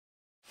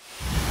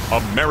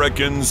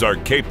Americans are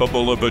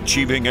capable of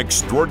achieving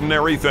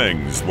extraordinary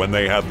things when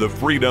they have the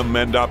freedom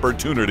and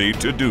opportunity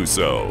to do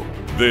so.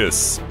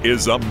 This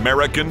is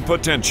American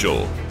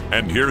Potential.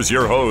 And here's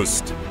your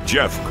host,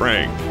 Jeff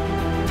Crank.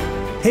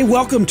 Hey,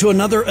 welcome to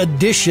another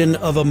edition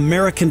of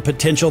American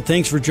Potential.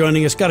 Thanks for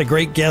joining us. Got a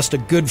great guest, a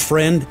good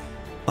friend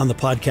on the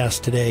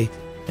podcast today,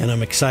 and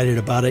I'm excited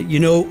about it. You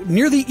know,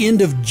 near the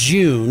end of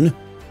June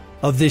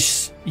of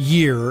this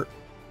year,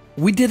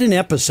 we did an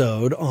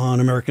episode on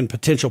American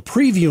Potential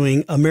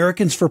previewing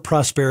Americans for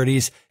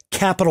Prosperity's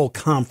Capital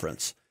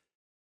Conference.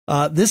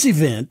 This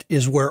event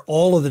is where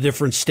all of the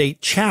different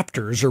state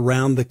chapters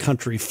around the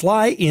country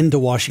fly into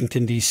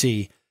Washington,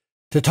 D.C.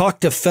 to talk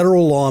to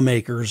federal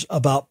lawmakers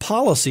about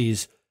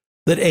policies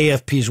that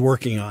AFP is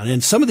working on.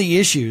 And some of the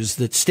issues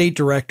that state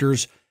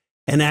directors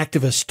and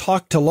activists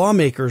talked to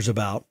lawmakers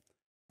about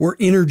were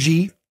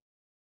energy,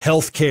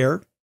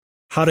 healthcare,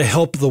 how to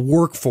help the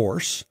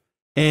workforce,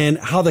 and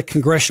how the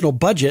congressional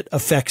budget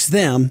affects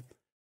them.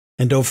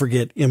 And don't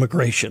forget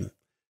immigration.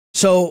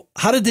 So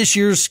how did this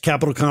year's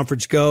Capitol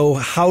Conference go?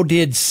 How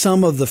did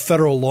some of the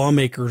federal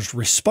lawmakers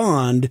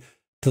respond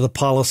to the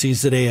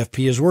policies that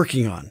AFP is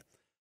working on?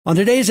 On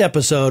today's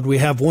episode, we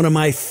have one of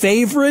my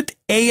favorite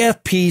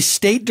AFP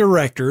state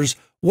directors,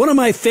 one of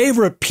my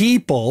favorite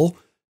people,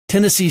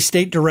 Tennessee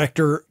State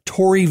Director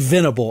Tori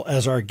Venable,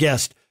 as our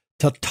guest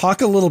to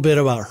talk a little bit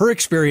about her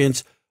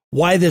experience,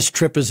 why this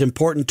trip is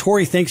important.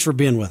 Tori, thanks for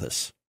being with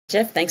us.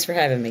 Jeff, thanks for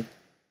having me.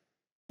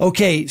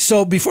 Okay,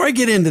 so before I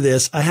get into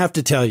this, I have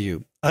to tell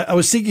you, I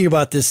was thinking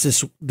about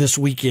this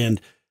weekend.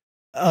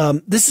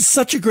 This is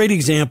such a great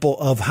example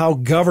of how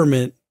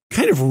government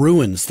kind of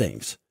ruins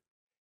things.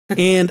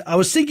 And I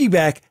was thinking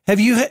back,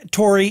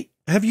 Tori,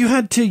 have you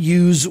had to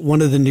use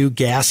one of the new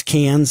gas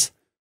cans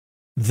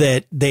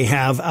that they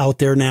have out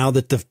there now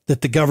that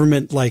the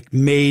government like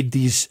made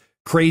these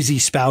crazy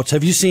spouts?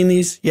 Have you seen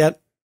these yet?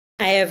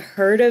 I have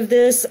heard of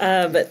this,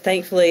 but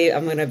thankfully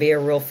I'm going to be a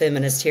real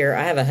feminist here.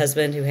 I have a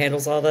husband who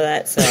handles all of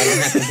that, so I don't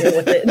have to deal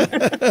with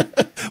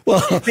it.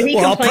 Well, he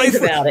complains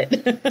about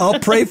it. I'll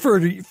pray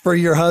for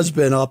your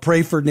husband. I'll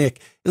pray for Nick.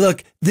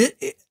 Look,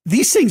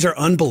 these things are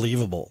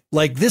unbelievable.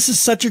 Like, this is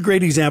such a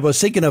great example. I was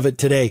thinking of it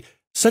today.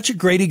 Such a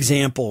great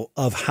example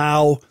of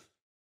how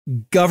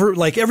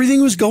like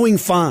everything was going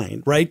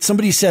fine, right?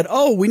 Somebody said,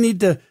 oh, we need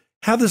to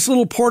have this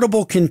little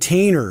portable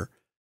container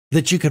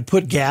that you could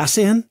put gas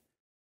in.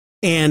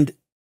 And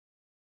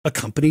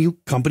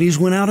companies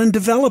went out and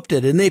developed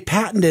it, and they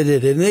patented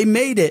it, and they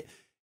made it.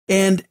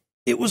 And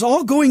it was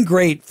all going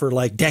great for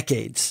like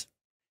decades.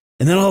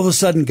 And then all of a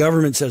sudden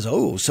government says,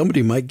 oh,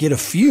 somebody might get a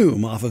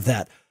fume off of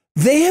that.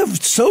 They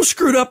have so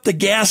screwed up the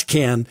gas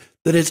can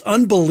that it's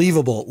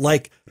unbelievable.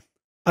 Like,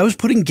 I was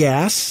putting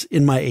gas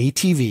in my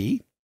ATV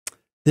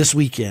this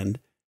weekend,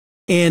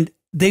 and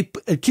they,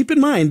 keep in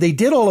mind, they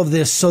did all of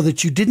this so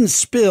that you didn't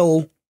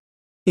spill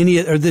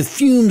any, or the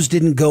fumes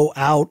didn't go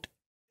out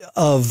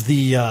of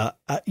the,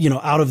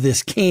 out of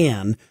this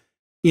can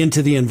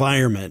into the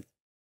environment.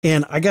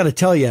 And I got to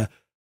tell you,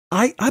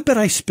 I bet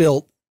I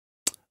spilled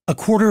a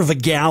quarter of a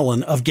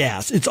gallon of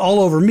gas. It's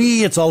all over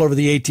me. It's all over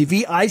the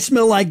ATV. I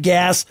smell like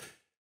gas,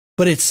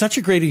 but it's such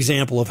a great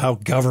example of how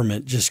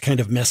government just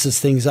kind of messes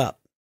things up.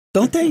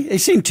 Don't they? They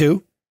seem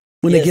to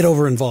when they get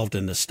over involved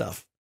in this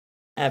stuff.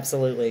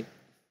 Absolutely.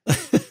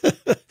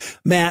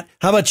 Matt,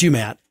 how about you,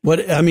 Matt?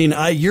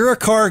 You're a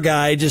car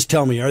guy. Just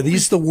tell me, are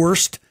these the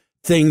worst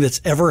thing that's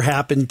ever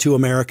happened to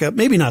America?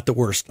 Maybe not the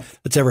worst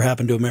that's ever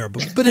happened to America,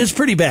 but it's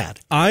pretty bad.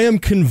 I am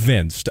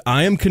convinced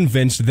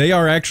they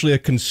are actually a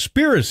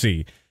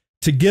conspiracy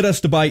to get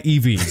us to buy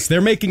EVs.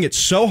 They're making it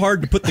so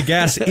hard to put the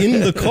gas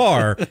in the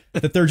car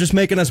that they're just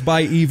making us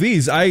buy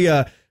EVs.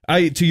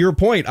 I to your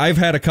point, I've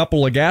had a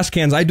couple of gas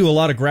cans. I do a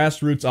lot of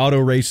grassroots auto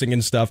racing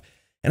and stuff,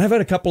 and I've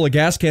had a couple of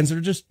gas cans that are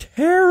just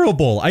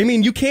terrible. I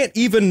mean, you can't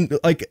even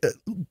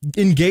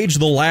engage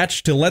the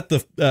latch to let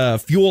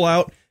the fuel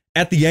out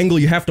at the angle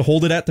you have to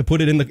hold it at to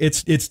put it in the,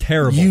 it's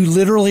terrible. You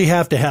literally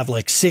have to have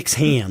like 6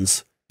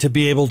 hands to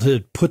be able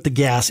to put the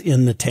gas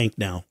in the tank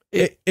now.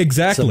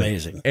 Exactly.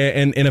 It's amazing.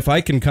 And if I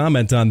can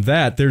comment on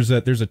that, there's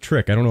a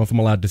trick. I don't know if I'm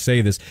allowed to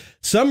say this.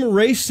 Some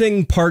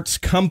racing parts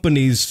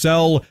companies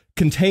sell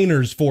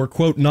containers for,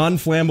 quote,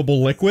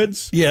 non-flammable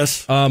liquids.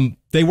 Yes.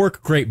 They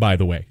work great, by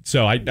the way.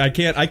 So I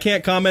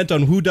can't comment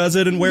on who does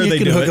it and where they do it.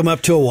 You can hook them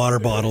up to a water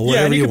bottle,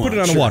 whatever you want. Put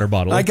it on a water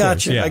bottle. I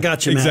got you. Yeah, I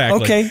got you, Matt.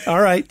 Exactly. Okay.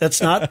 All right.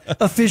 That's not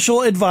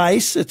official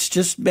advice. It's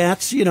just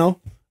Matt's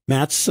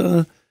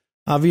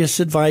obvious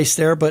advice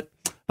there. But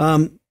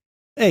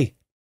hey,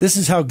 this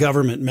is how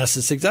government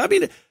messes things up. I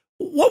mean,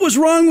 what was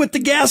wrong with the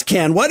gas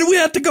can? Why do we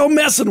have to go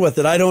messing with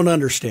it? I don't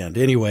understand.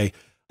 Anyway.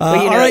 All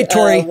right,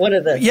 Tori. One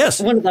of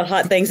the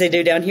hot things they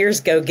do down here is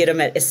go get them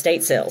at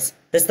estate sales.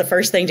 That's the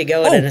first thing to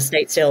go at an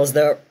estate sale is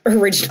the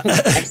original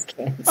gas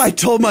cans. I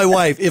told my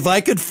wife if I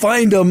could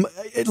find them,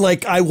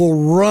 like I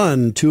will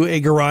run to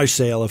a garage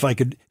sale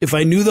if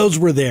I knew those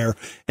were there,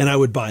 and I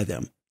would buy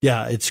them.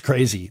 Yeah, it's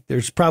crazy.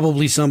 There's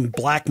probably some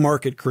black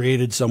market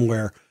created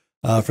somewhere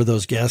for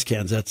those gas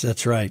cans.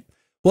 That's right.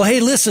 Well,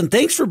 hey, listen,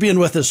 thanks for being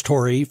with us,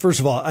 Tori.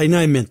 First of all, I know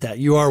I meant that.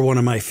 You are one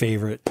of my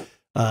favorite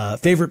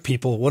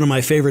people, one of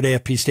my favorite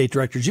AFP state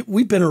directors.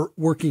 We've been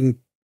working,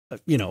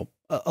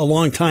 a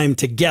long time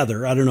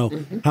together. I don't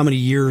know how many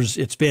years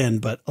it's been,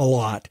 but a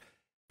lot.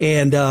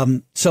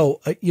 And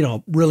so,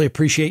 really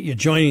appreciate you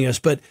joining us.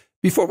 But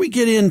before we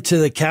get into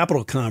the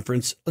Capitol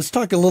Conference, let's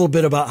talk a little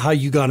bit about how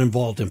you got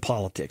involved in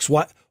politics.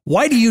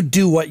 Why do you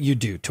do what you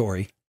do,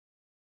 Tori?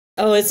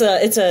 Oh,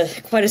 it's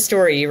quite a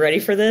story. You ready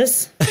for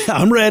this?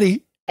 I'm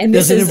ready. And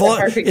this is a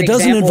perfect example. It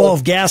doesn't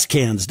involve gas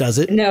cans, does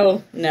it?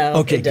 No.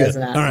 Okay, it does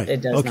good. not. All right.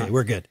 It does not.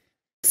 We're good.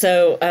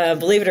 So,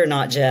 believe it or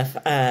not, Jeff,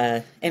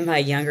 in my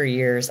younger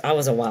years, I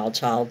was a wild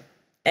child,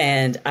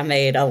 and I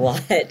made a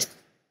lot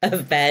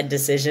of bad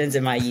decisions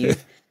in my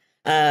youth.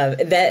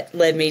 That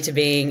led me to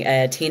being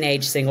a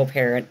teenage single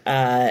parent.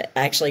 I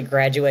actually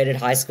graduated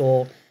high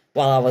school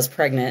while I was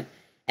pregnant,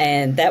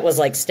 and that was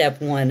like step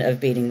one of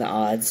beating the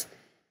odds.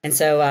 And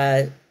so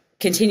I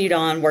continued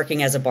on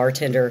working as a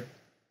bartender.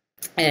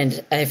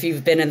 And if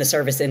you've been in the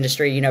service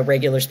industry,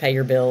 regulars pay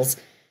your bills.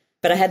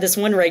 But I had this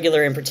one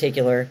regular in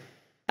particular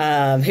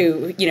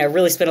who,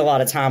 really spent a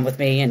lot of time with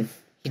me, and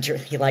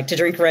he liked to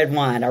drink red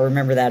wine. I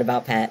remember that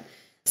about Pat.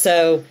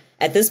 So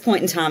at this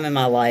point in time in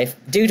my life,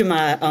 due to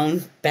my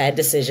own bad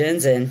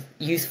decisions and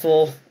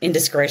youthful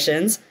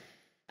indiscretions,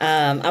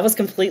 I was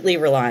completely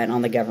reliant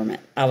on the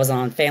government. I was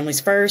on Families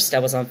First. I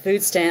was on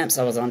food stamps.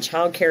 I was on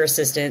child care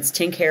assistance,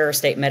 teen care,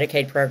 state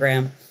Medicaid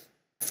program,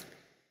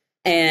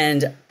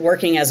 and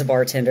working as a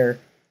bartender.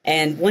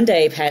 And one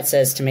day Pat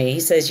says to me, he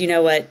says, you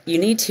know what, you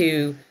need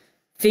to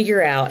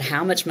figure out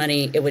how much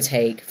money it would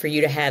take for you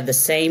to have the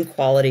same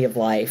quality of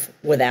life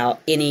without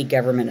any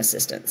government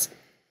assistance.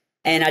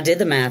 And I did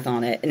the math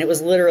on it, and it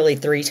was literally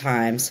 3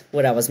 times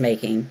what I was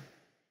making.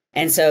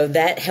 And so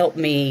that helped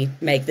me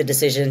make the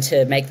decision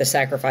to make the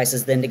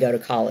sacrifices then to go to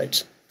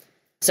college.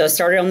 So I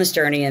started on this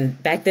journey,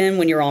 and back then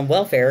when you were on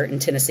welfare in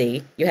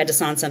Tennessee, you had to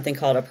sign something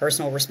called a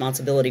personal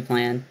responsibility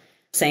plan,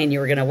 saying you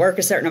were going to work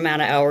a certain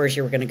amount of hours,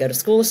 you were going to go to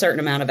school a certain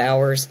amount of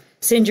hours,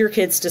 send your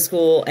kids to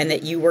school, and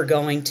that you were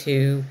going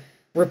to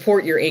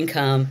report your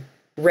income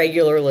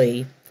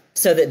regularly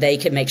so that they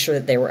could make sure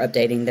that they were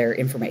updating their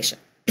information.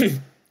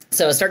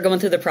 So I started going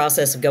through the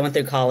process of going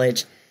through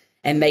college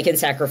and making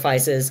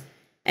sacrifices.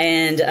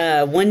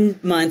 And one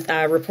month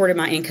I reported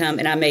my income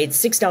and I made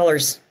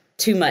 $6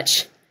 too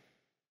much.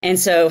 And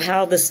so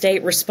how the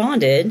state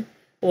responded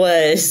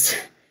was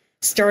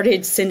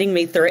started sending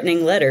me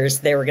threatening letters.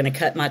 They were going to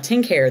cut my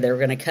teen care. They were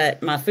going to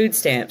cut my food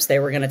stamps. They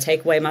were going to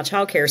take away my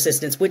child care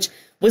assistance, which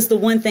was the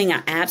one thing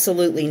I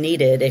absolutely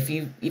needed. If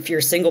you're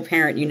a single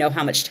parent, you know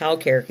how much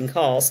child care can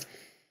cost.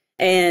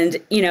 And,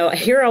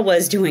 here I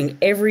was doing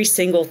every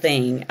single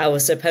thing I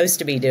was supposed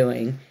to be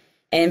doing.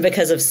 And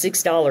because of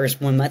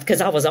 $6 one month,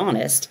 because I was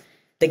honest,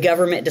 the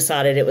government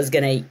decided it was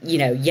going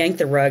to, yank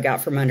the rug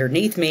out from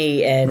underneath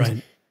me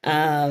and,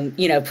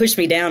 push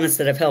me down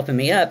instead of helping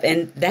me up.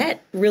 And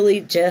that really,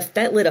 Jeff,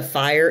 that lit a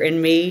fire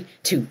in me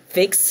to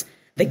fix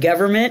the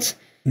government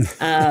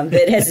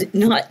that has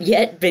not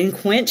yet been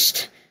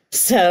quenched.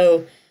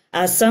 So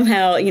I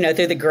somehow,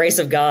 through the grace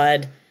of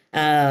God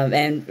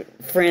and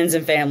friends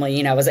and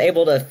family, I was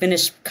able to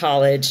finish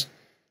college.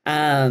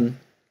 And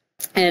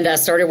I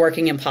started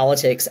working in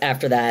politics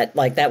after that.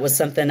 Like, that was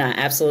something I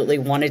absolutely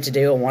wanted to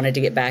do and wanted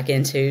to get back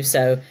into.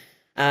 So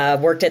I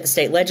worked at the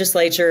state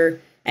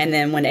legislature. And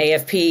then when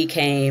AFP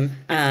came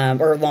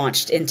or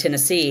launched in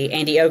Tennessee,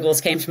 Andy Ogles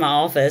came to my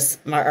office,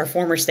 our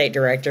former state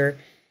director,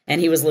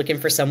 and he was looking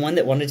for someone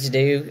that wanted to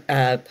do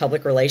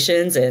public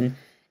relations and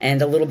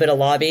a little bit of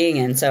lobbying.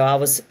 And so I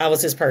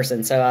was his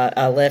person. So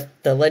I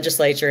left the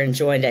legislature and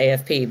joined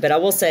AFP. But I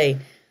will say,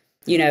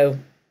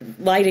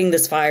 lighting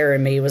this fire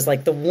in me was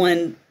like the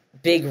one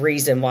big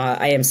reason why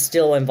I am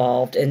still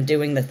involved in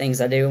doing the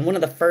things I do. And one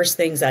of the first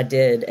things I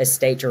did as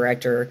state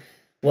director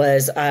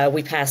was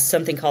we passed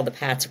something called the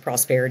Path to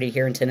Prosperity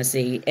here in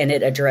Tennessee, and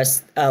it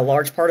addressed a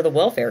large part of the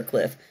welfare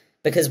cliff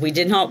because we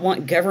did not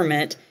want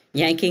government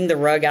yanking the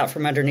rug out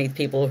from underneath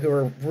people who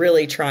are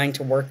really trying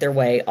to work their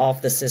way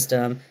off the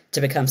system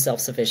to become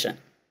self-sufficient.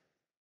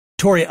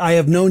 Tori, I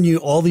have known you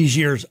all these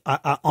years.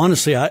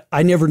 Honestly,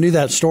 I never knew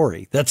that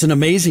story. That's an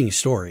amazing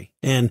story.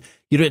 And,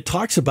 it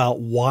talks about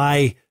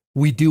why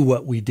we do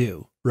what we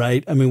do,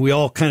 right? I mean, we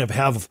all kind of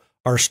have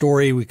our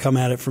story. We come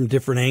at it from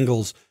different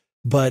angles.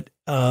 But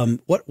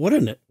what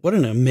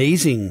an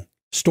amazing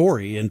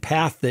story and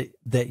path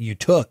that you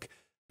took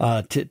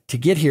to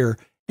get here.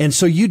 And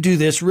so you do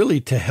this really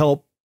to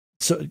help.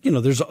 So,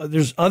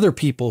 there's other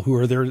people who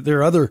are there. There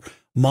are other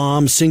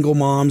moms, single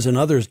moms, and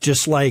others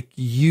just like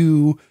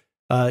you,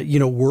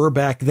 were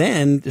back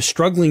then,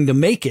 struggling to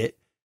make it.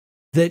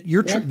 That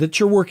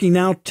you're working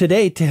now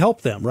today to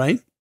help them, right?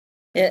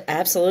 Yeah,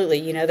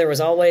 absolutely. There was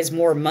always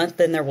more month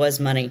than there was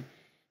money.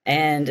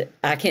 And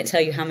I can't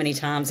tell you how many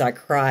times I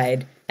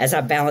cried as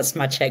I balanced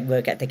my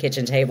checkbook at the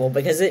kitchen table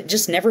because it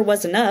just never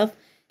was enough.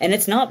 And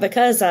it's not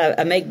because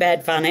I make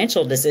bad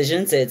financial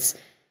decisions. It's,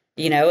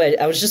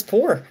 I was just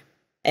poor.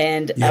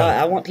 And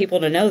I want people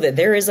to know that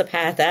there is a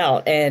path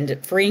out,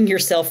 and freeing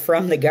yourself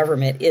from the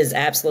government is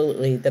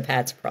absolutely the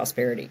path to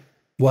prosperity.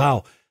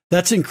 Wow,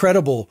 that's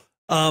incredible.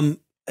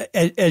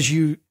 As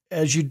you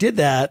did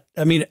that,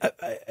 I mean,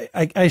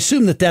 I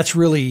assume that that's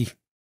really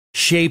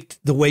shaped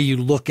the way you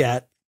look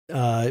at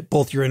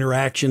both your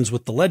interactions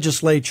with the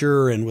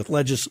legislature and with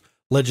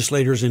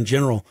legislators in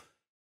general.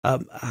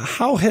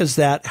 How has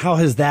that,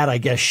 I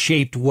guess,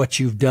 shaped what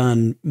you've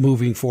done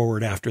moving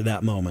forward after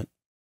that moment?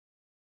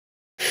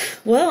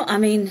 Well, I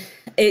mean,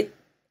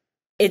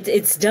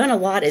 it's done a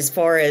lot as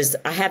far as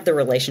I have the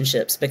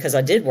relationships because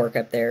I did work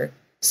up there.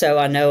 So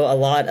I know a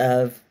lot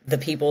of the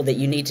people that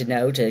you need to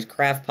know to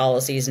craft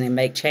policies and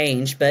make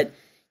change. But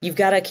you've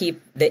got to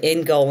keep the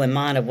end goal in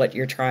mind of what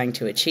you're trying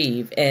to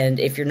achieve. And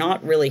if you're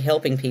not really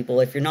helping people,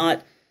 if you're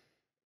not,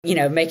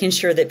 making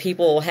sure that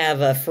people have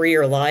a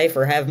freer life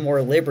or have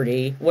more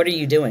liberty, what are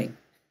you doing?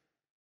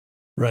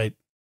 Right.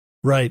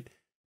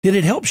 Did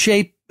it help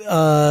shape,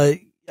 I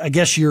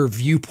guess, your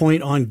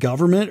viewpoint on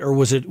government, or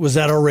was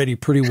that already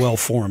pretty well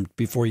formed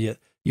before you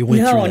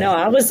went through that?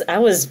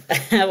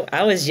 No,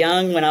 I was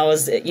young when I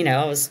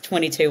was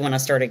 22 when I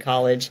started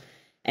college.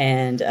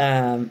 And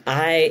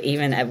I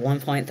even at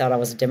one point thought I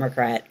was a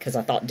Democrat because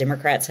I thought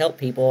Democrats help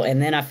people.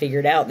 And then I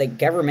figured out that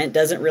government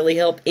doesn't really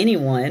help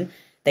anyone.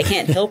 They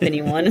can't help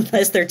anyone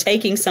unless they're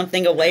taking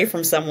something away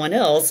from someone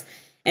else.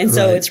 And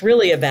so It's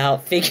really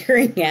about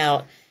figuring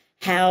out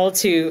how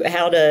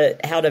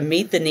to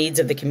meet the needs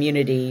of the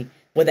community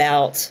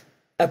without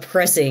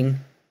oppressing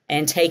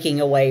and taking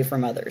away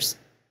from others.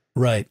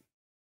 Right.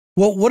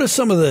 Well, what are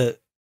some of the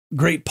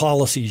great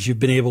policies you've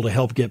been able to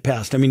help get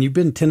passed? I mean, you've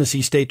been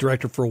Tennessee State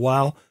Director for a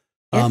while.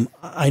 Yeah.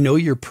 I know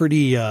you're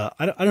pretty, I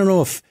don't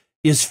know if,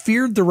 is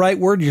feared the right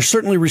word? You're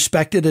certainly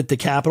respected at the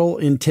Capitol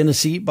in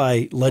Tennessee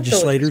by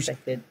legislators.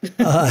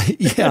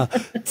 Yeah,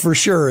 for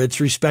sure.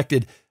 It's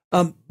respected.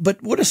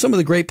 But what are some of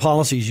the great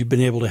policies you've been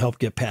able to help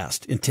get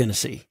passed in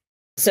Tennessee?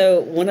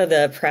 So one of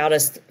the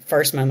proudest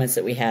first moments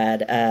that we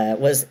had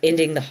was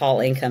ending the Hall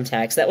income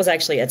tax. That was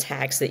actually a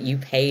tax that you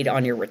paid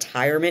on your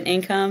retirement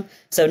income.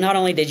 So not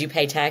only did you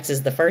pay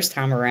taxes the first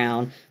time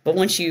around, but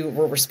once you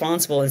were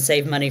responsible and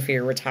saved money for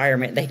your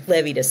retirement, they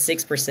levied a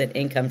 6%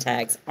 income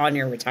tax on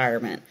your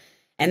retirement.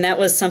 And that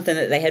was something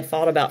that they had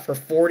fought about for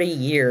 40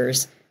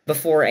 years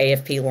before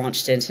AFP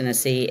launched in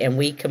Tennessee. And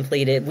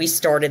we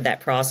started that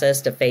process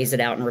to phase it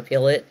out and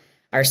repeal it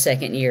our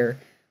second year.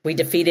 We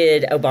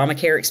defeated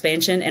Obamacare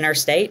expansion in our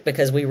state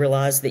because we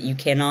realized that you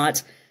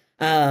cannot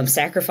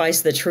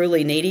sacrifice the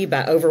truly needy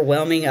by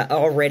overwhelming an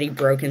already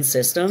broken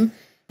system.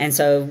 And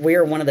so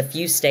we're one of the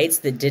few states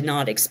that did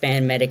not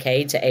expand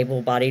Medicaid to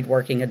able-bodied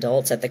working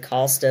adults at the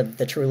cost of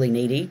the truly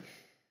needy.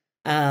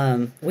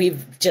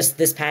 We've just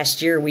this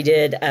past year, we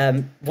did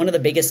one of the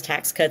biggest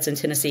tax cuts in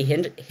Tennessee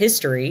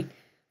history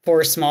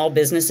for small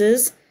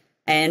businesses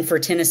and for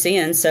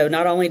Tennesseans. So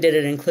not only did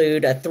it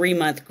include a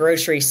 3-month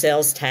grocery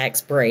sales tax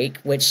break,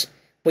 which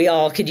we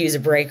all could use a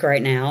break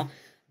right now,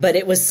 but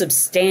it was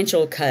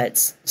substantial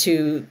cuts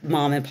to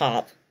mom and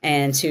pop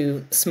and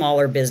to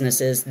smaller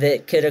businesses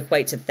that could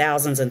equate to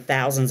thousands and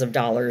thousands of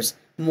dollars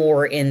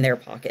more in their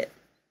pocket.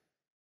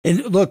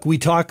 And look, we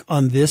talk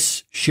on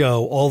this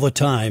show all the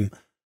time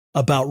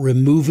about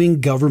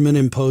removing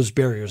government-imposed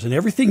barriers. And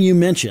everything you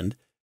mentioned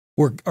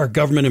are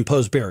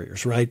government-imposed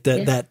barriers, right?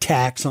 That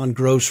tax on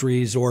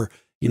groceries or,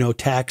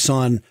 tax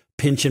on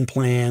pension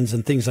plans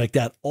and things like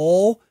that,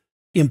 all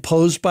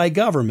imposed by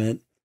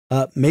government,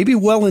 maybe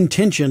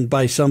well-intentioned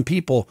by some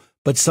people,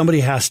 but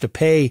somebody has to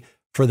pay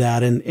for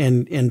that.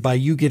 And by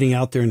you getting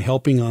out there and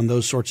helping on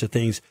those sorts of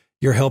things,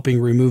 you're helping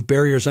remove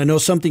barriers. I know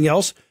something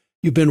else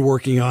you've been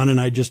working on,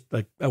 and I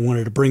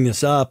wanted to bring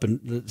this up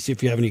and see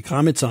if you have any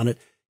comments on it,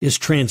 is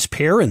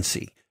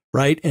transparency,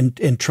 right?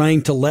 And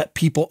trying to let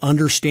people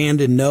understand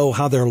and know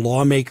how their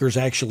lawmakers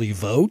actually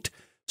vote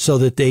so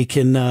that they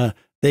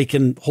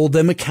can hold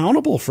them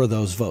accountable for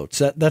those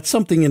votes. That's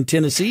something in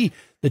Tennessee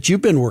that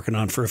you've been working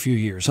on for a few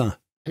years, huh?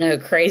 No,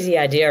 crazy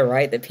idea,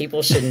 right? That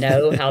people should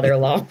know how their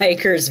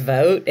lawmakers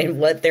vote and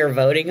what they're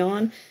voting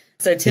on.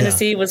 So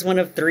Tennessee was one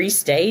of 3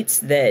 states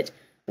that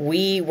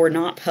we were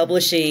not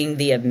publishing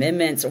the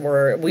amendments,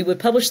 or we would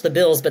publish the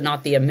bills, but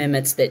not the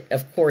amendments that,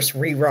 of course,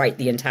 rewrite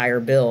the entire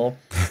bill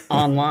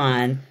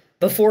online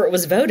before it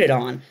was voted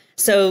on.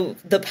 So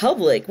the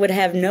public would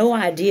have no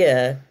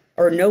idea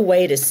or no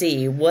way to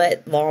see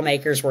what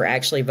lawmakers were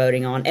actually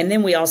voting on. And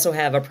then we also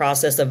have a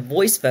process of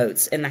voice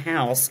votes in the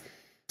House.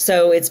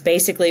 So it's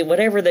basically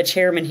whatever the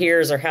chairman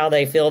hears or how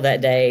they feel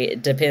that day.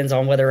 It depends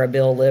on whether a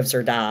bill lives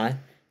or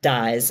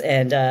dies.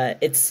 And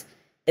it's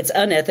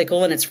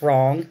unethical and it's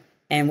wrong.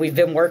 And we've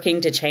been working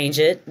to change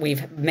it.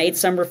 We've made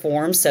some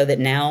reforms so that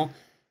now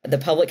the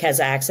public has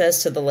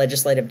access to the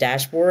legislative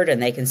dashboard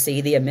and they can see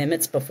the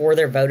amendments before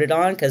they're voted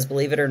on, because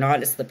believe it or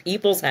not, it's the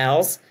people's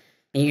house.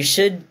 And you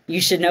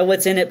should know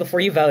what's in it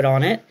before you vote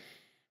on it.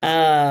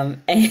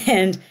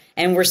 And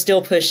we're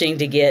still pushing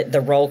to get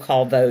the roll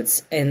call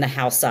votes in the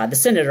House side. The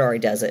Senate already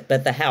does it,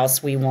 but the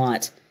House, we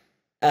want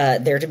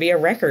there to be a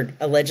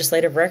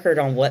legislative record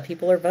on what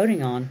people are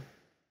voting on.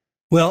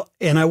 Well,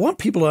 and I want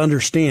people to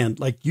understand,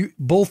 like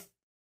both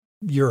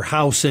your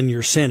House and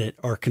your Senate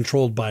are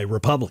controlled by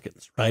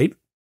Republicans, right?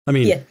 I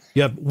mean,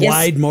 you have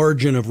wide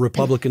margin of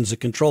Republicans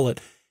that control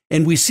it.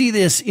 And we see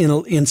this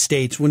in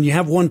states when you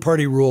have one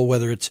party rule,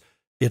 whether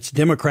it's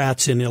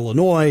Democrats in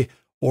Illinois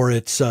or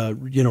it's,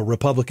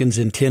 Republicans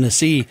in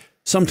Tennessee.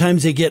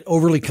 Sometimes they get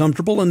overly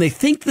comfortable and they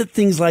think that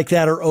things like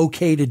that are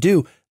okay to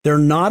do. They're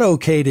not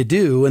okay to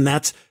do. And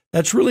that's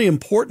really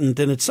important.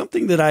 And it's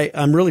something that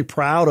I'm really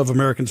proud of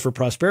Americans for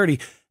Prosperity.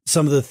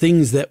 Some of the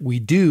things that we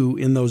do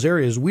in those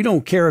areas, we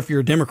don't care if you're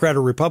a Democrat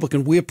or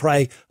Republican. We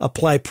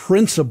apply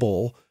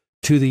principle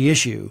to the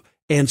issue.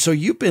 And so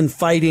you've been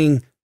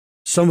fighting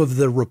some of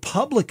the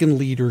Republican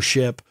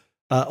leadership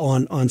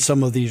on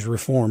some of these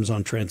reforms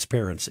on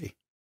transparency.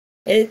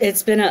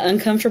 It's been an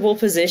uncomfortable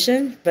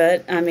position,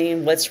 but I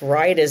mean, what's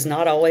right is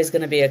not always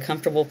going to be a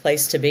comfortable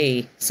place to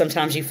be.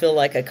 Sometimes you feel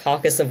like a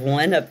caucus of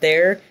one up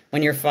there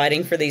when you're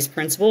fighting for these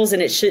principles,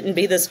 and it shouldn't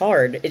be this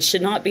hard. It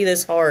should not be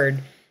this hard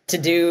to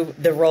do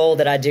the role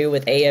that I do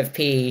with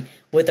AFP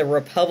with a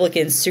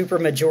Republican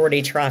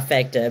supermajority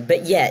trifecta,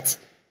 but yet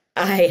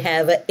I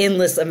have an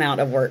endless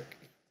amount of work.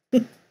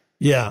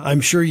 Yeah,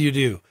 I'm sure you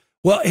do.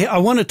 Well, I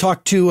want to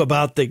talk too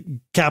about the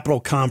Capitol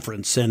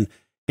Conference and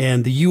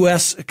the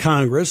U.S.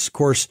 Congress. Of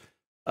course,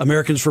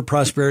 Americans for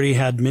Prosperity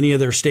had many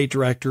of their state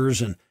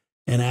directors and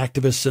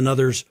activists and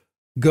others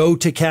go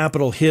to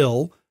Capitol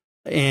Hill.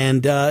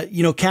 And,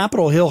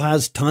 Capitol Hill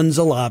has tons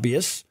of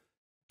lobbyists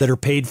that are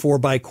paid for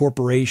by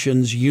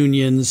corporations,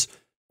 unions,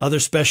 other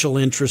special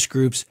interest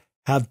groups,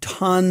 have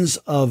tons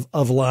of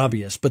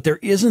lobbyists. But there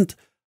isn't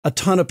a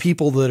ton of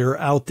people that are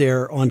out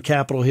there on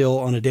Capitol Hill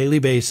on a daily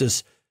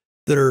basis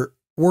that are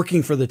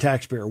working for the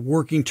taxpayer,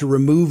 working to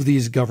remove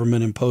these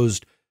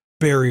government-imposed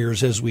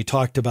barriers, as we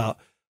talked about.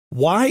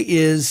 Why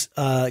is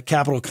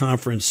Capitol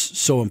Conference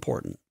so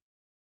important?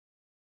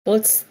 Well,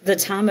 it's the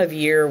time of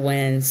year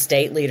when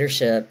state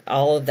leadership,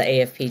 all of the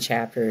AFP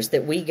chapters,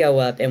 that we go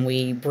up and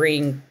we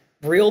bring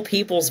real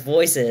people's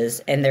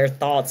voices and their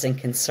thoughts and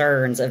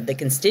concerns of the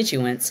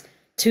constituents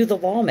to the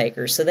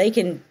lawmakers so they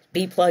can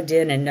be plugged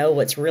in and know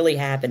what's really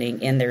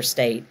happening in their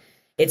state.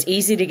 It's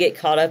easy to get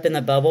caught up in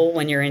the bubble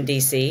when you're in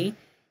D.C.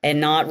 and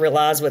not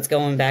realize what's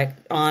going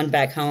back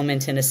home in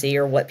Tennessee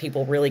or what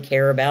people really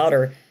care about,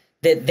 or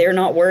that they're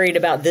not worried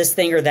about this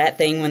thing or that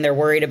thing when they're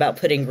worried about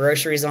putting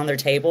groceries on their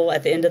table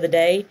at the end of the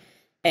day.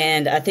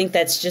 And I think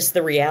that's just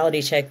the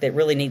reality check that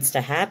really needs to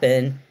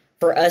happen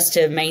for us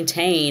to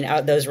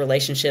maintain those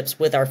relationships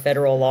with our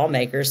federal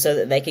lawmakers so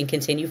that they can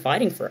continue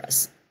fighting for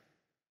us.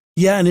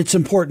 Yeah, and it's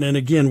important. And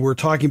again, we're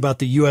talking about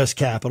the U.S.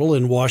 Capitol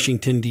in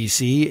Washington,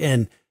 D.C.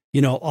 And,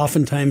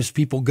 oftentimes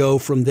people go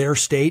from their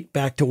state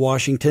back to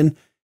Washington.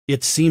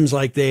 It seems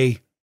like they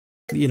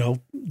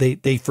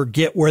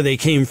forget where they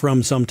came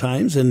from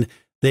sometimes. And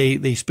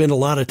they spend a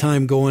lot of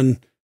time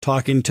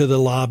talking to the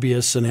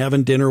lobbyists and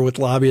having dinner with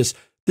lobbyists.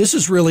 This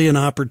is really an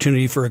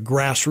opportunity for a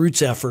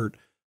grassroots effort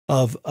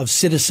of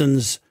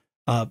citizens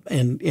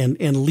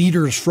and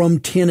leaders from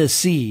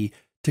Tennessee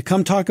to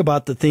come talk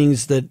about the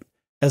things that,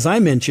 as I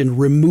mentioned,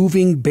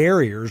 removing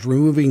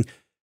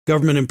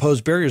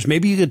government-imposed barriers.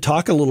 Maybe you could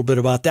talk a little bit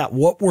about that.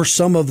 What were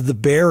some of the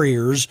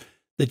barriers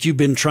that you've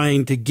been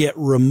trying to get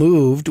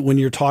removed when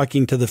you're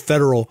talking to the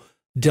federal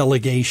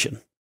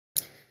delegation?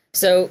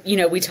 So,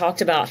 we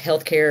talked about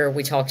healthcare,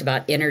 we talked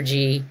about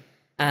energy,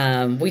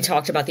 we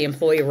talked about the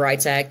Employee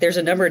Rights Act. There's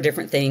a number of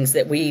different things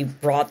that we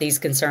brought these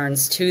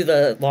concerns to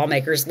the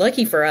lawmakers.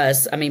 Lucky for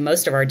us,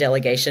 most of our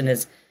delegation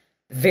is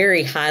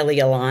very highly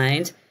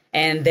aligned,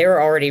 and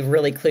they're already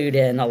really clued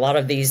in. A lot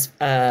of these,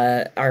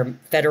 our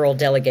federal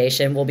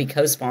delegation will be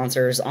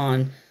co-sponsors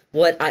on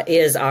what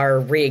is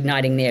our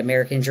Reigniting the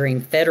American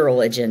Dream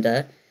federal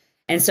agenda.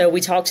 And so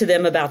we talked to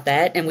them about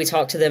that, and we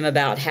talked to them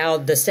about how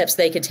the steps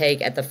they could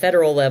take at the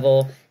federal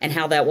level and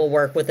how that will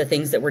work with the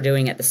things that we're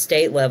doing at the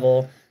state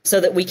level so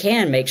that we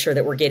can make sure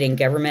that we're getting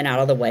government out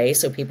of the way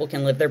so people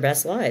can live their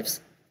best lives.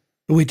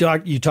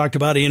 You talked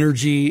about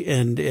energy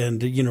and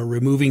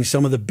removing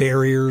some of the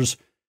barriers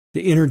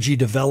to energy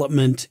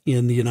development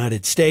in the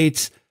United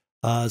States,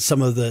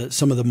 some of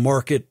the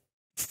market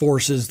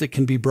forces that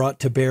can be brought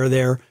to bear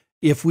there.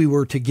 If we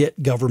were to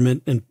get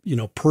government and,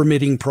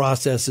 permitting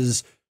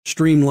processes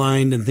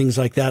streamlined and things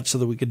like that so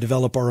that we could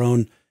develop our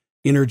own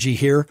energy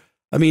here.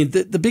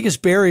 The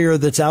biggest barrier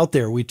that's out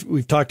there,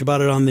 we've talked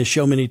about it on this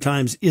show many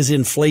times, is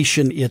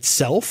inflation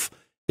itself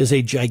is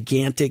a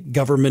gigantic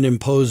government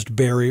imposed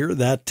barrier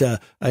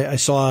that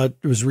I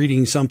was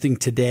reading something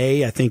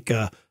today. I think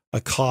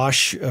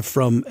Akash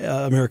from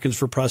Americans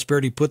for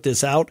Prosperity put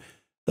this out,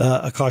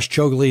 Akash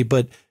Chogley,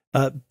 but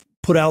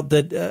put out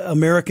that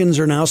Americans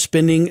are now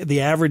spending, the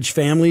average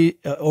family,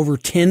 over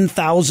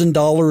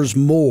 $10,000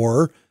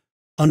 more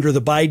under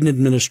the Biden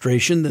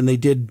administration than they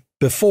did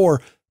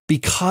before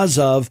because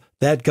of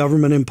that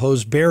government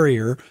imposed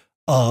barrier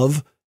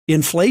of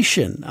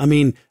inflation.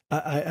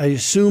 I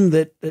assume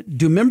that,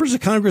 do members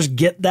of Congress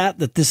get that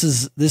this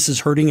is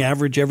hurting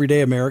average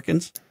everyday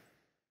Americans?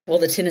 Well,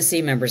 the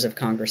Tennessee members of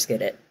Congress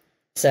get it.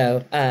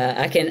 So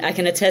I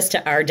can attest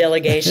to our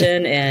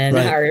delegation and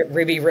Right. our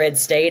ruby red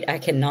state. I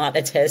cannot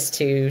attest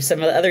to some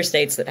of the other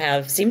states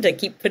that seem to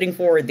keep putting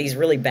forward these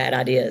really bad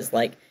ideas,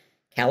 like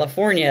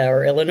California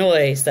or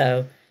Illinois.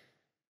 So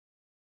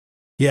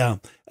Yeah.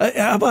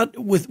 How about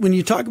when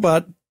you talk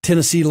about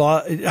Tennessee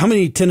law? How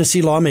many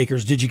Tennessee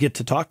lawmakers did you get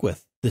to talk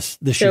with this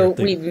year? So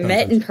we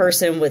met in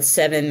person with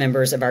 7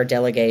 members of our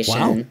delegation.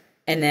 Wow.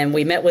 And then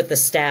we met with the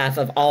staff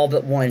of all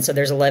but one. So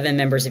there's 11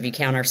 members if you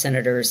count our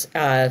senators.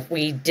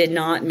 We did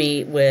not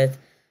meet with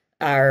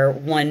our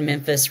one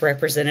Memphis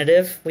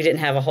representative. We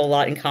didn't have a whole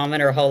lot in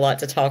common or a whole lot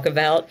to talk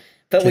about,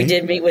 but we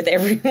did meet with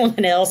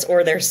everyone else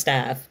or their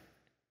staff.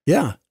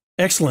 Yeah.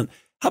 Excellent.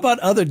 How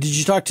about did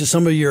you talk to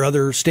some of your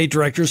other state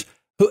directors?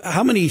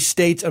 How many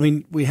states? I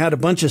mean, we had a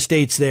bunch of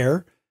states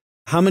there.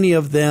 How many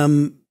of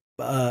them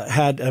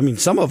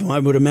some of them, I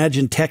would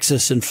imagine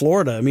Texas and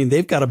Florida. I mean,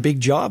 they've got a big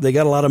job. They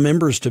got a lot of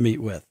members to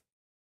meet with.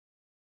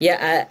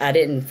 Yeah, I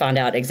didn't find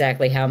out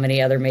exactly how many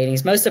other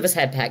meetings. Most of us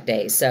had packed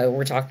days. So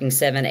we're talking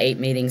 7, 8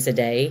 meetings a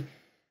day.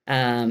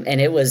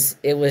 And it was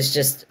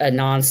just a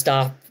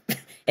nonstop.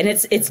 And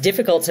it's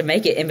difficult to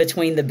make it in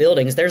between the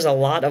buildings. There's a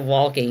lot of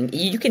walking.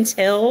 You can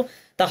tell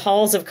the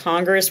halls of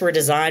Congress were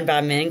designed by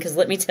men, because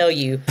let me tell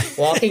you,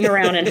 walking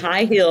around in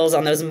high heels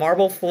on those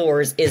marble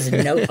floors is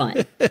no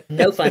fun.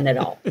 No fun at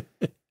all.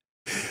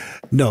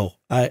 No,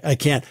 I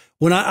can't.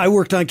 When I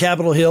worked on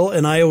Capitol Hill,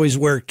 and I always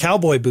wear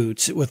cowboy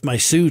boots with my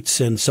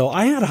suits, and so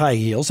I had high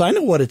heels. I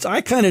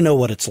kind of know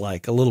what it's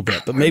like a little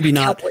bit, but maybe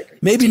not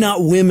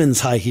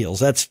women's high heels.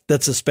 That's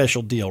a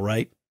special deal,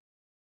 right?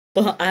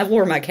 Well, I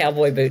wore my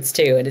cowboy boots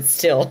too, and it's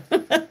still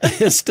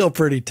it's still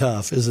pretty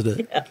tough, isn't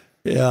it?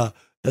 Yeah,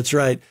 that's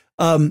right.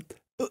 How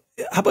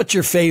about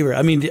your favorite?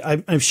 I mean,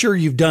 I'm sure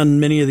you've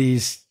done many of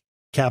these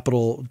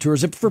Capitol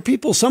tours.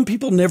 Some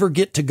people never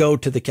get to go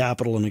to the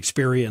Capitol and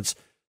experience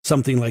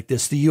something like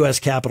this, the U.S.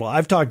 Capitol.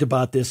 I've talked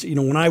about this. You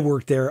know, when I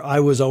worked there, I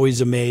was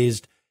always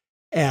amazed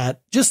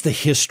at just the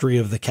history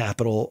of the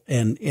Capitol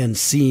and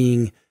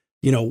seeing,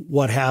 you know,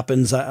 what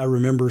happens. I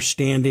remember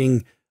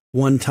standing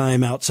one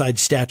time outside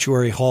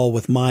Statuary Hall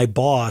with my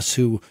boss,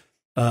 who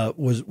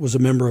was a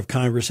member of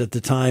Congress at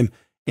the time,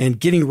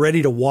 and getting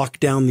ready to walk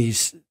down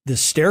this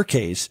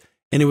staircase.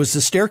 And it was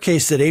the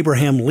staircase that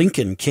Abraham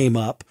Lincoln came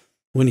up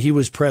when he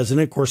was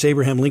president. Of course,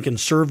 Abraham Lincoln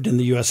served in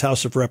the U.S.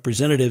 House of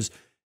Representatives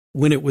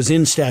when it was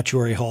in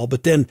Statuary Hall.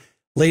 But then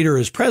later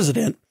as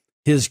president,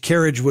 his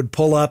carriage would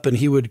pull up and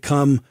he would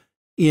come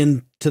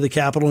into the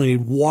Capitol and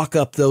he'd walk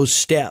up those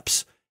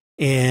steps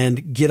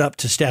and get up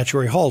to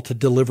Statuary Hall to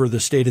deliver the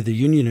State of the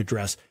Union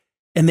address.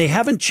 And they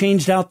haven't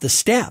changed out the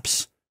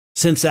steps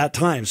since that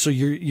time. So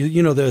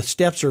you know, the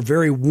steps are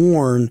very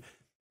worn,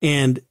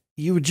 and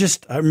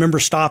I remember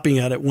stopping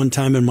at it one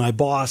time, and my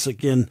boss,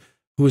 again,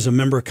 who was a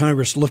member of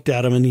Congress, looked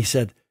at him and he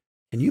said,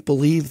 "Can you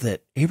believe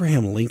that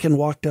Abraham Lincoln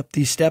walked up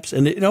these steps?"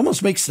 And it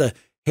almost makes the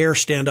hair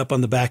stand up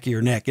on the back of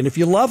your neck. And if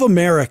you love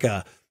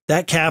America,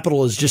 that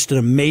Capitol is just an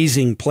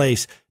amazing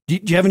place. Do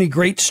you have any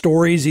great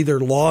stories, either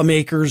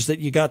lawmakers that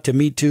you got to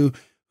meet to?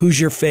 Who's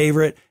your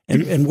favorite,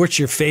 and what's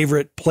your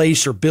favorite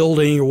place or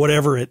building or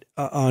whatever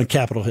on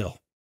Capitol Hill?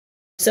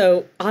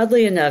 So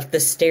oddly enough, the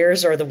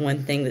stairs are the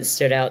one thing that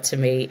stood out to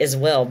me as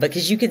well,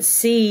 because you could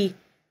see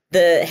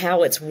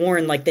how it's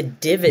worn, like the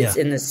divots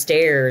in the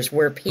stairs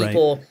where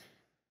people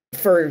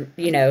for,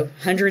 you know,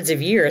 hundreds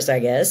of years, I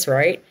guess,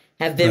 right,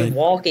 have been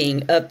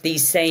walking up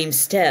these same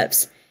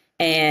steps.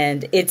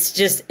 And it's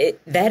just,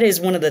 that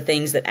is one of the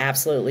things that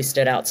absolutely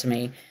stood out to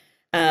me.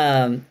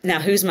 Now,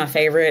 who's my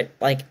favorite?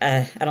 Like,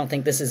 I don't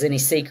think this is any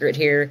secret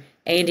here.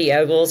 Andy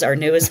Ogles, our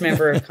newest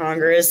member of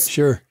Congress.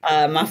 Sure.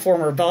 My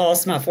former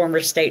boss, my former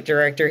state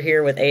director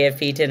here with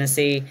AFP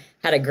Tennessee,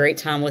 had a great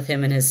time with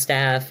him and his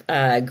staff.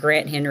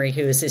 Grant Henry,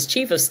 who is his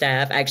chief of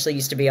staff, actually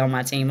used to be on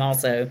my team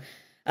also.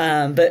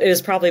 But it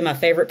was probably my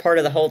favorite part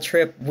of the whole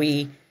trip.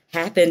 We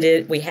happened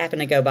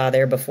to go by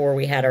there before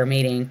we had our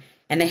meeting,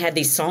 and they had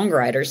these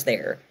songwriters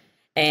there.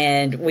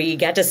 And we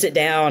got to sit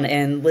down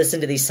and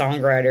listen to these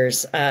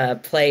songwriters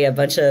play a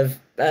bunch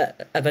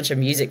of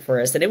music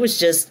for us, and it was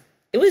just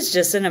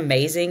an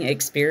amazing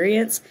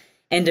experience.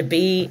 And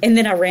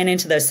then I ran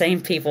into those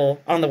same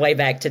people on the way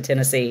back to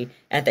Tennessee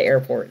at the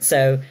airport.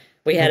 So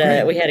we had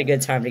a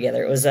good time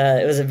together. It was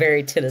a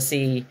very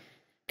Tennessee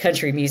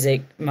country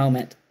music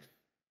moment.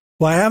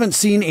 Well, I haven't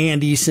seen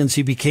Andy since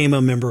he became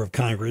a member of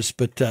Congress,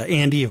 but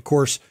Andy, of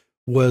course,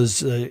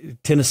 was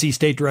Tennessee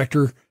State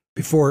Director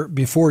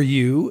before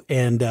you,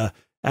 and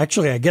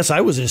actually, I guess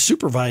I was his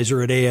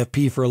supervisor at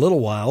AFP for a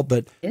little while,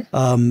 but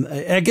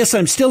I guess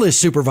I'm still his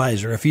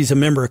supervisor if he's a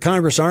member of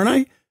Congress, aren't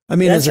I? I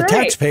mean, as a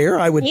taxpayer,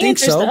 I would think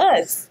so.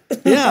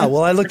 Yeah,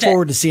 well, I look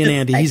forward to seeing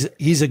Andy.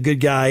 He's a good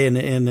guy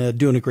and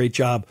doing a great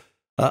job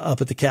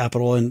up at the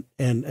Capitol and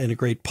a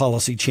great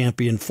policy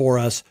champion for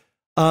us.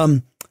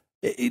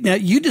 Now,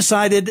 you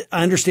decided,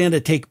 I understand, to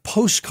take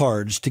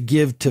postcards to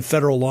give to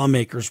federal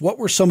lawmakers. What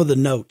were some of the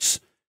notes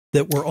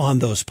that were on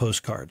those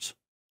postcards?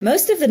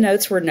 Most of the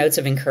notes were notes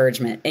of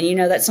encouragement. And,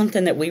 that's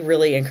something that we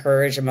really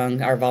encourage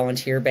among our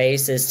volunteer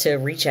base is to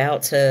reach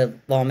out to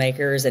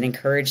lawmakers and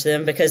encourage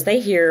them, because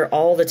they hear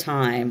all the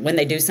time when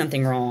they do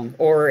something wrong,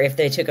 or if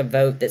they took a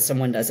vote that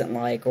someone doesn't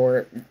like,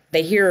 or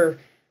they hear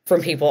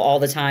from people all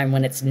the time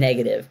when it's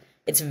negative.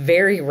 It's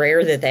very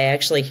rare that they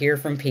actually hear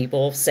from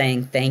people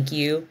saying thank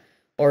you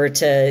or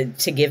to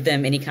give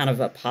them any kind of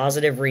a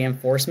positive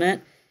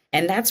reinforcement.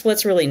 And that's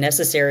what's really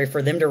necessary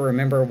for them to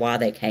remember why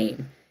they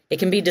came. It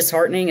can be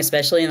disheartening,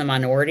 especially in the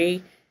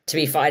minority, to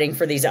be fighting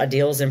for these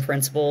ideals and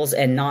principles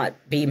and not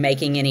be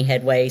making any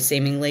headway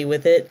seemingly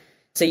with it.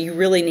 So you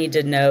really need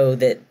to know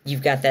that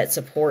you've got that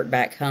support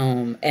back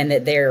home and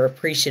that they're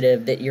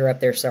appreciative that you're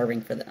up there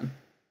serving for them.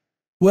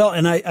 Well,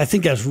 and I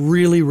think that's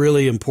really,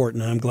 really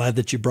important. And I'm glad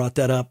that you brought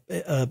that up.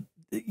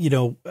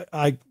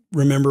 I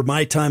remember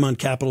my time on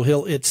Capitol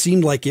Hill. It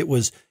seemed like it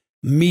was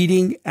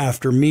meeting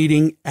after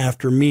meeting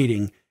after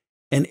meeting.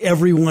 And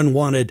everyone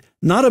wanted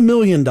not $1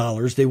 million.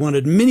 They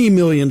wanted many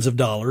millions of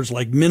dollars.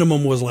 Like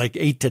minimum was like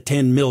 8 to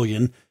 10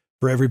 million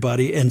for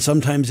everybody. And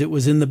sometimes it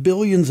was in the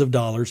billions of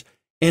dollars.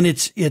 And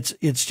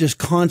it's just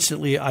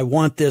constantly, I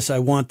want this, I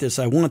want this,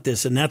 I want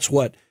this. And that's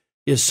what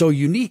is so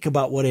unique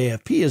about what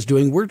AFP is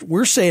doing.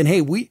 We're saying,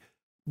 hey,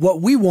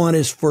 what we want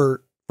is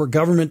for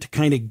government to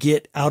kind of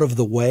get out of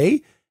the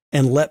way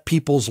and let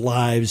people's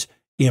lives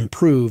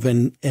improve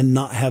and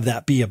not have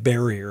that be a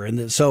barrier.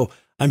 And so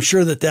I'm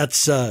sure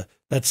that's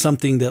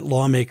something that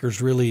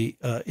lawmakers really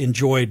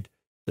enjoyed,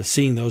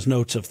 seeing those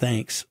notes of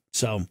thanks.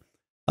 So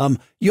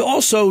you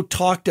also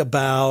talked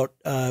about,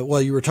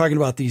 while you were talking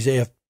about these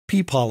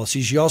AFP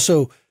policies, you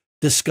also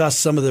discussed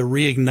some of the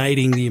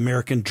Reigniting the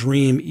American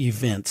Dream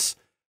events.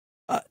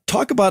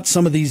 Talk about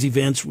some of these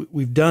events.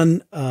 We've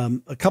done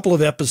a couple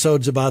of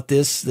episodes about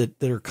this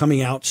that are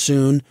coming out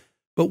soon.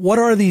 But what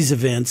are these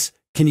events?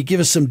 Can you give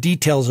us some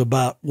details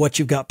about what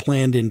you've got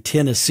planned in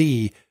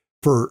Tennessee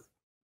for,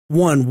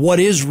 one, what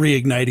is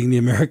Reigniting the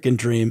American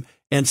Dream,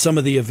 and some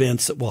of the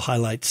events that will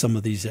highlight some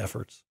of these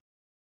efforts?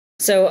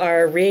 So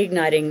our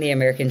Reigniting the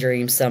American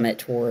Dream Summit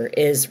Tour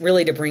is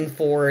really to bring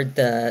forward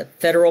the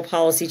federal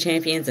policy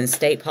champions and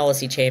state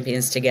policy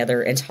champions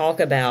together and talk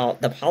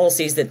about the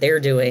policies that they're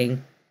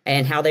doing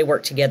and how they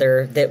work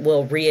together that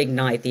will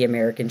reignite the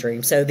American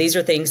dream. So these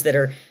are things that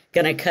are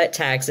going to cut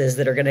taxes,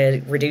 that are going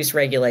to reduce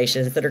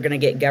regulations, that are going to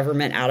get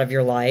government out of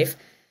your life.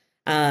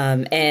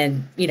 And,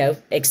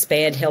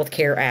 expand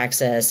healthcare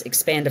access,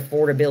 expand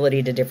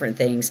affordability to different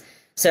things.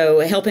 So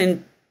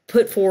helping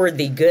put forward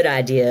the good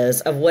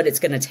ideas of what it's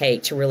going to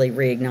take to really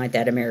reignite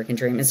that American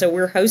dream. And so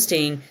we're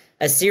hosting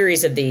a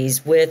series of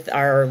these with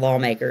our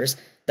lawmakers.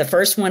 The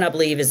first one, I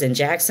believe, is in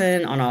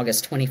Jackson on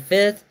August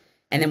 25th.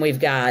 And then we've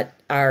got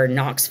our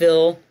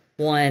Knoxville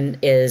one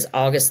is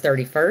August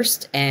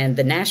 31st, and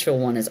the Nashville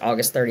one is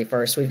August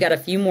 31st. We've got a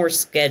few more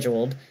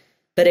scheduled.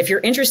 But if you're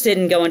interested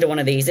in going to one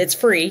of these, it's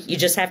free. You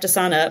just have to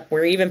sign up.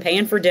 We're even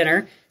paying for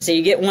dinner, so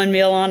you get one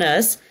meal on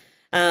us.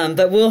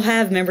 But we'll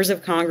have members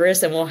of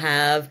Congress, and we'll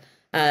have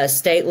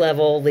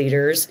state-level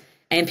leaders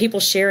and people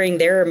sharing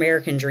their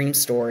American dream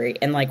story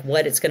and like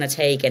what it's going to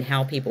take and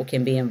how people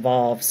can be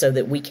involved so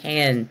that we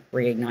can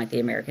reignite the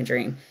American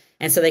dream.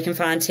 And so they can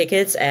find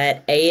tickets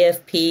at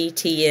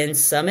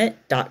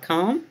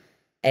afptnsummit.com.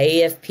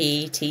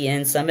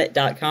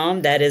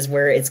 afptnsummit.com. That is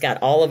where it's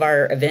got all of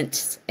our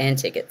events and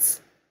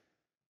tickets.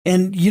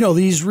 And,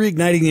 these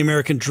Reigniting the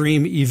American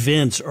Dream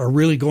events are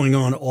really going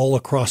on all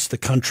across the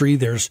country.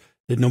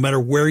 No matter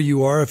where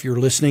you are, if you're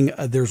listening,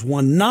 there's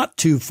one not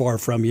too far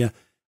from you.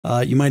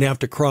 You might have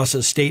to cross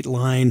a state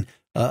line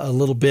a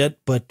little bit,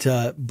 but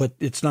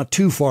it's not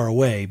too far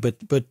away. But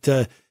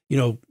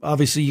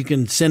obviously you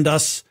can send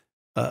us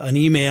an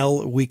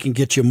email. We can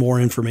get you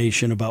more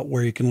information about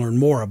where you can learn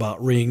more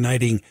about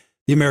Reigniting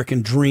the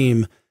American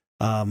Dream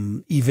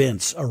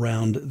events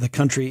around the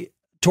country.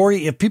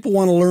 Tori, if people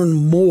want to learn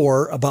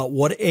more about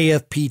what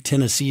AFP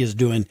Tennessee is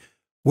doing,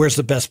 where's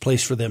the best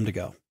place for them to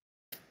go?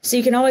 So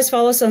you can always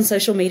follow us on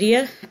social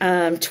media,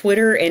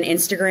 Twitter and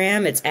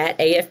Instagram. It's at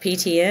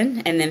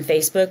AFPTN. And then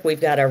Facebook,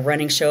 we've got a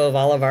running show of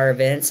all of our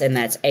events, and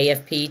that's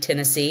AFP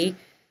Tennessee.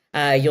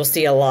 You'll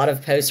see a lot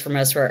of posts from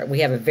us. We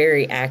have a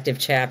very active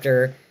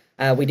chapter.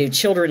 We do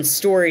Children's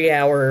Story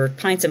Hour,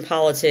 Pints and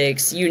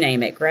Politics, you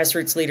name it,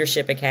 Grassroots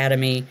Leadership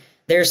Academy.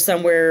 There's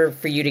somewhere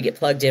for you to get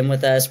plugged in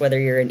with us, whether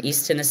you're in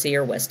East Tennessee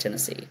or West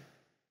Tennessee.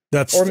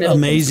 That's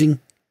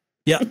amazing.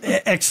 Yeah,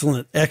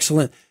 excellent.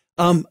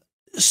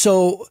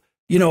 So,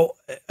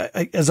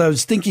 as I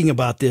was thinking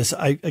about this,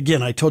 I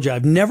told you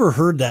I've never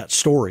heard that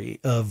story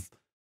of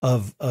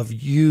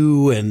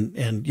you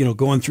and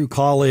going through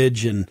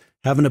college and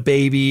having a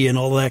baby and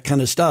all that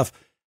kind of stuff.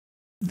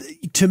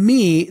 To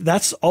me,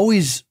 that's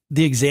always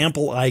the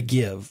example I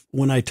give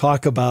when I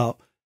talk about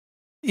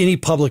any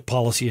public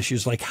policy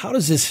issues. Like, how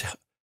does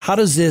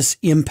this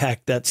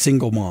impact that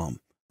single mom,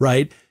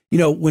 right?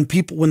 When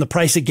the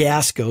price of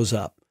gas goes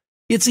up,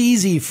 it's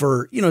easy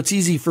for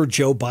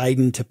Joe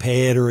Biden to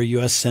pay it, or a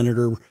U.S.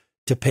 senator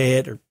to pay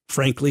it, or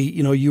frankly,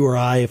 you or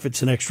I, if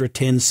it's an extra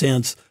 10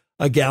 cents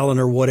a gallon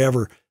or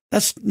whatever,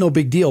 that's no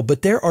big deal.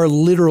 But there are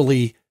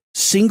literally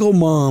single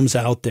moms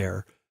out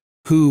there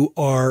who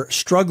are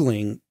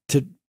struggling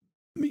to,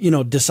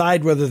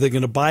 decide whether they're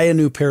going to buy a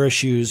new pair of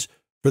shoes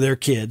for their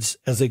kids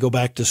as they go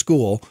back to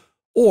school,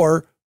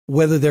 or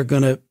whether they're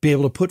going to be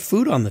able to put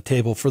food on the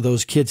table for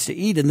those kids to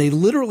eat. And they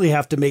literally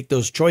have to make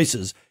those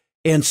choices.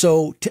 And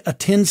so a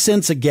 10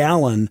 cents a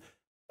gallon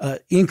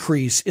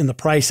increase in the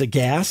price of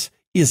gas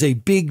is a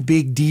big,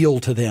 big deal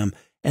to them.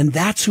 And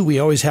that's who we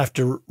always have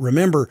to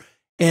remember.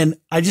 And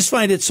I just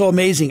find it so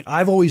amazing.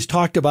 I've always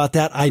talked about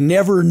that. I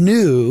never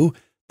knew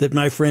that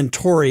my friend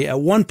Tori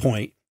at one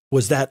point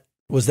was that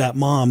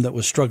mom that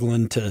was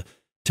struggling to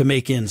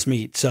make ends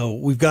meet. So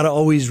we've got to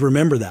always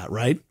remember that,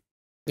 right?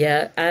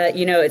 Yeah.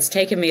 It's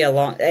taken me a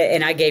long,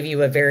 and I gave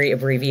you a very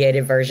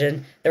abbreviated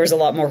version. There was a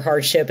lot more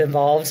hardship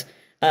involved.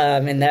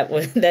 And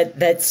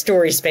that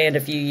story spanned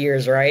a few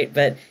years, right?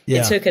 But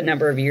It took a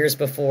number of years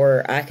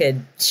before I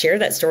could share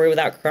that story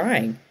without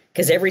crying.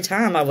 Because every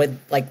time I would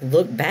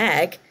look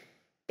back,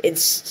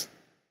 it's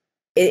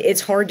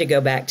hard to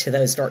go back to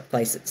those dark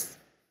places.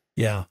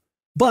 Yeah.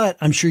 But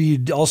I'm sure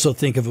you'd also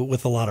think of it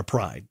with a lot of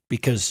pride,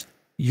 because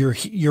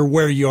you're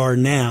where you are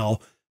now,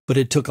 but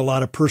it took a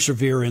lot of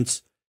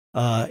perseverance,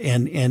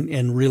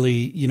 and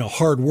really,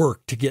 hard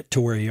work to get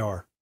to where you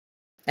are.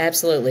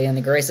 Absolutely. And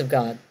the grace of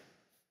God.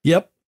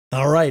 Yep.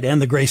 All right.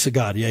 And the grace of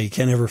God. Yeah. You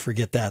can't ever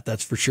forget that.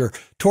 That's for sure.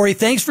 Tori,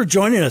 thanks for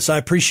joining us. I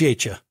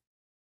appreciate you.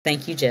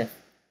 Thank you, Jeff.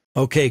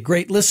 Okay,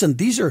 great. Listen,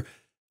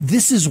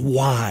 this is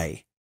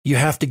why you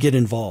have to get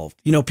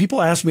involved.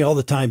 People ask me all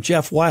the time,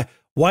 Jeff, why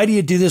do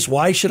you do this?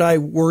 Why should I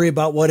worry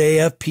about what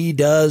AFP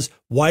does?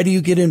 Why do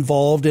you get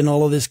involved in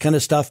all of this kind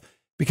of stuff?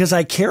 Because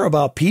I care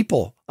about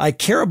people. I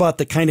care about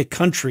the kind of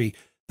country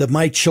that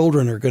my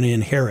children are going to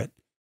inherit.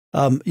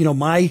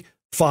 My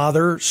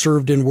father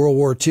served in World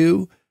War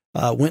II.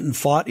 Went and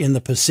fought in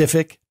the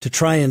Pacific to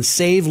try and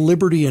save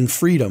liberty and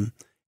freedom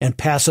and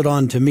pass it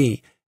on to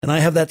me. And I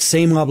have that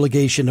same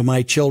obligation to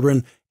my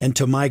children and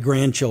to my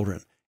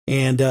grandchildren.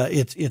 And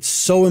it's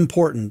so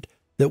important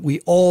that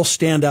we all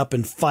stand up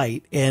and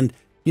fight. And,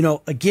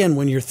 again,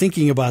 when you're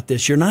thinking about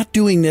this, you're not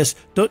doing this.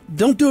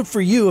 Don't do it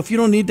for you. If you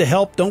don't need the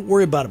help, don't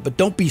worry about it. But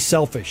don't be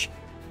selfish.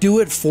 Do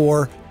it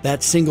for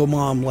that single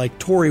mom like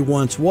Tori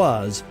once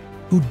was,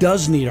 who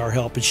does need our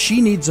help, and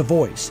she needs a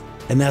voice.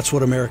 And that's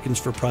what Americans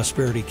for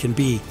Prosperity can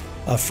be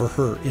for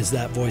her, is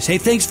that voice. Hey,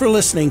 thanks for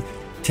listening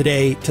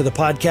today to the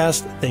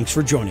podcast. Thanks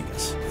for joining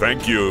us.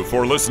 Thank you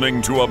for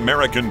listening to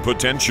American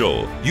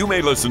Potential. You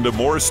may listen to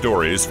more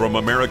stories from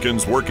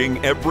Americans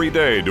working every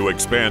day to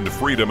expand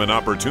freedom and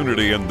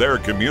opportunity in their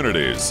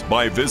communities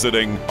by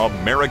visiting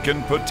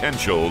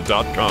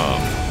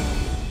AmericanPotential.com.